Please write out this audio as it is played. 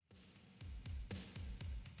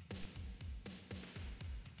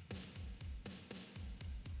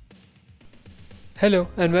Hello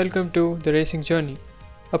and welcome to The Racing Journey,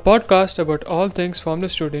 a podcast about all things Formula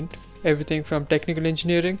Student, everything from technical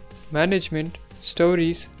engineering, management,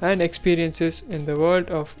 stories, and experiences in the world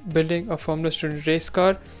of building a Formula Student race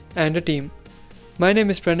car and a team. My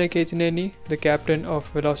name is Pranay Ketineni, the captain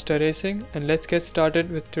of Velocita Racing, and let's get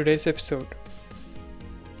started with today's episode.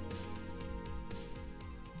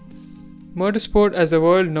 Motorsport, as the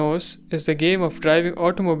world knows, is the game of driving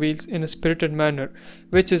automobiles in a spirited manner,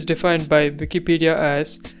 which is defined by Wikipedia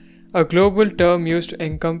as a global term used to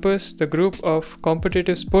encompass the group of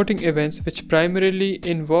competitive sporting events which primarily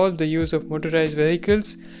involve the use of motorized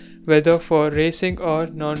vehicles, whether for racing or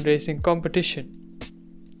non-racing competition.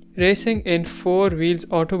 Racing in four-wheels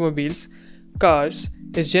automobiles, cars,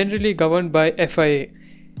 is generally governed by FIA,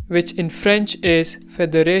 which in French is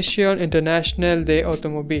Fédération Internationale des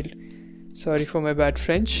Automobiles. Sorry for my bad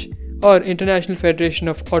French, or International Federation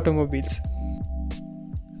of Automobiles.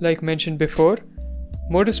 Like mentioned before,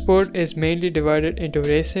 motorsport is mainly divided into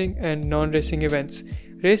racing and non-racing events.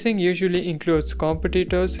 Racing usually includes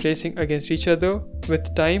competitors racing against each other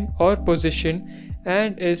with time or position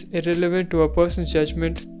and is irrelevant to a person's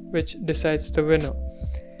judgment which decides the winner.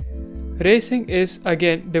 Racing is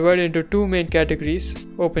again divided into two main categories,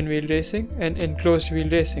 open wheel racing and enclosed wheel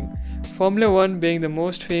racing. Formula 1 being the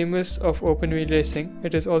most famous of open wheel racing,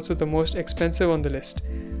 it is also the most expensive on the list.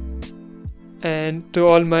 And to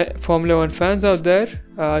all my Formula 1 fans out there,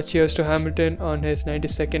 cheers to Hamilton on his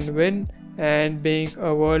 92nd win and being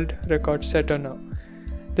a world record setter now.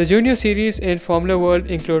 The junior series in Formula World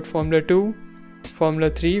include Formula 2,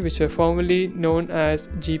 Formula 3, which were formerly known as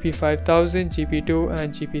GP5000, GP2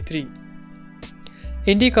 and GP3.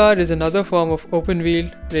 IndyCar is another form of open wheel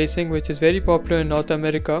racing which is very popular in North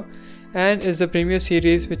America and is the premier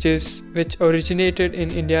series which originated in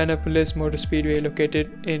Indianapolis Motor Speedway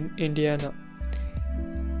located in Indiana.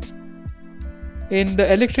 In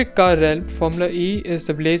the electric car realm, Formula E is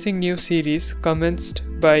the blazing new series commenced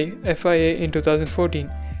by FIA in 2014.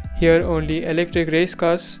 Here only electric race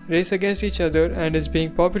cars race against each other and is being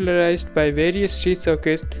popularized by various street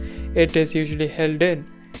circuits it is usually held in.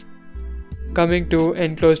 Coming to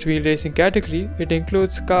enclosed wheel racing category, it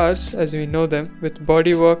includes cars as we know them with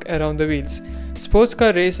bodywork around the wheels. Sports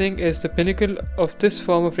car racing is the pinnacle of this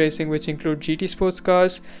form of racing which include GT sports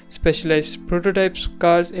cars, specialized prototype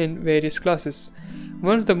cars in various classes.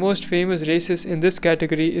 One of the most famous races in this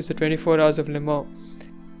category is the 24 Hours of Le Mans.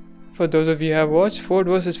 For those of you who have watched Ford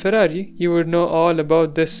vs Ferrari, you would know all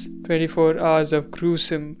about this 24 hours of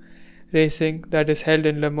gruesome racing that is held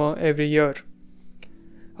in Le Mans every year.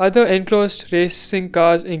 Other enclosed racing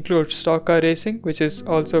cars include stock car racing, which is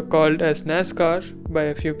also called as NASCAR by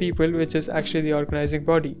a few people, which is actually the organizing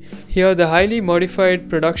body. Here, the highly modified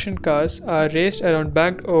production cars are raced around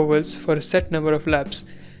banked ovals for a set number of laps.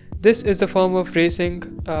 This is the form of racing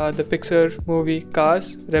the Pixar movie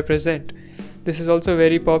Cars represent. This is also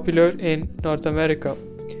very popular in North America.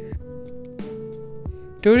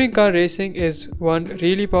 Touring car racing is one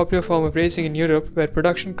really popular form of racing in Europe where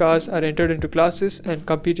production cars are entered into classes and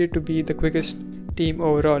competed to be the quickest team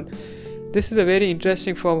overall. This is a very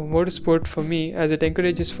interesting form of motorsport for me as it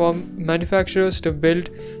encourages manufacturers to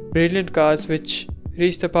build brilliant cars which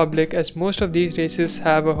reach the public as most of these races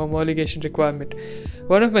have a homologation requirement.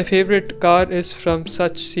 One of my favorite car is from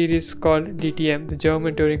such series called DTM, the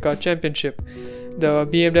German Touring Car Championship. The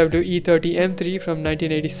BMW E30 M3 from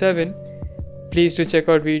 1987. Please do check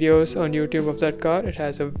out videos on YouTube of that car. It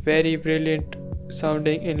has a very brilliant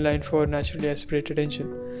sounding inline-4 naturally aspirated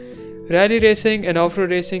engine. Rally racing and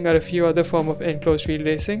off-road racing are a few other forms of enclosed wheel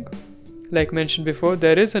racing. Like mentioned before,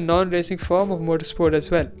 there is a non-racing form of motorsport as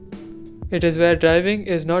well. It is where driving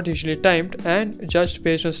is not usually timed and judged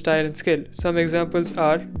based on style and skill. Some examples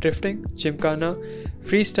are drifting, gymkhana,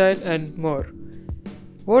 freestyle and more.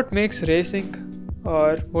 What makes racing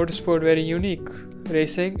or motorsport very unique?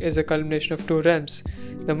 Racing is a culmination of two realms,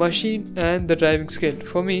 the machine and the driving skill.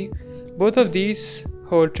 For me, both of these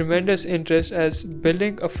hold tremendous interest as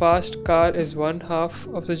building a fast car is one half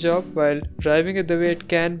of the job while driving it the way it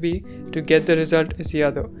can be to get the result is the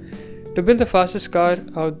other. To build the fastest car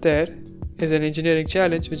out there is an engineering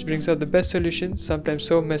challenge which brings out the best solutions, sometimes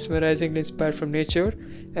so mesmerizingly inspired from nature,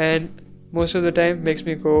 and most of the time makes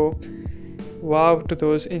me go wow to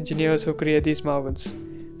those engineers who create these marvels.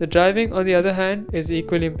 The driving, on the other hand, is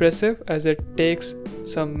equally impressive as it takes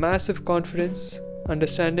some massive confidence,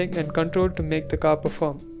 understanding and control to make the car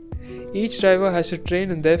perform. Each driver has to train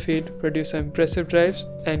in their field, produce some impressive drives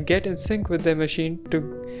and get in sync with their machine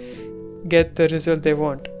to get the result they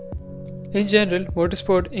want. In general,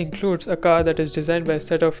 motorsport includes a car that is designed by a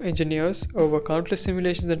set of engineers over countless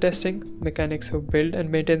simulations and testing, mechanics who build and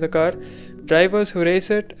maintain the car, drivers who race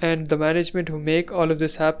it, and the management who make all of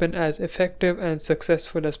this happen as effective and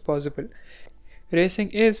successful as possible.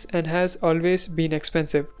 Racing is and has always been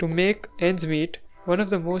expensive. To make ends meet, one of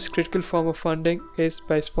the most critical form of funding is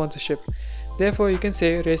by sponsorship. Therefore, you can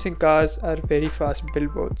say racing cars are very fast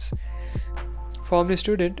billboards. Formula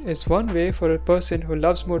Student is one way for a person who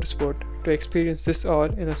loves motorsport to experience this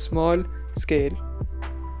all in a small scale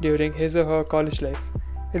during his or her college life.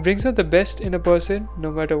 It brings out the best in a person, no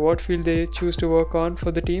matter what field they choose to work on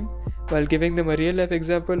for the team, while giving them a real life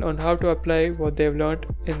example on how to apply what they've learned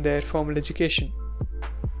in their formal education.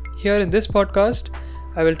 Here in this podcast,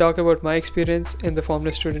 I will talk about my experience in the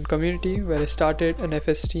Formula Student community, where I started an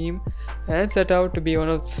FS team and set out to be one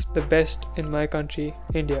of the best in my country,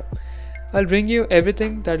 India. I'll bring you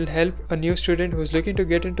everything that will help a new student who's looking to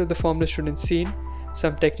get into the Formula Student scene,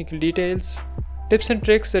 some technical details, tips and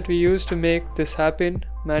tricks that we use to make this happen,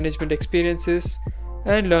 management experiences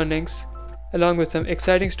and learnings, along with some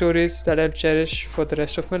exciting stories that I'll cherish for the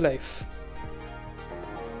rest of my life.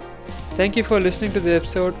 Thank you for listening to the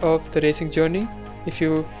episode of The Racing Journey. If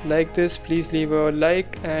you like this, please leave a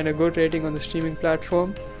like and a good rating on the streaming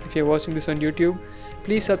platform. If you're watching this on YouTube,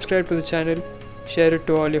 please subscribe to the channel, share it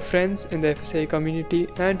to all your friends in the FSAE community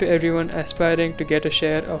and to everyone aspiring to get a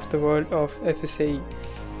share of the world of FSAE.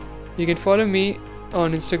 You can follow me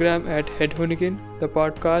on Instagram at HeadHoonigan, the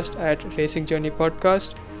podcast at Racing Journey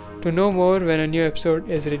Podcast, to know more when a new episode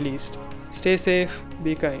is released. Stay safe,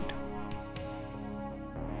 be kind.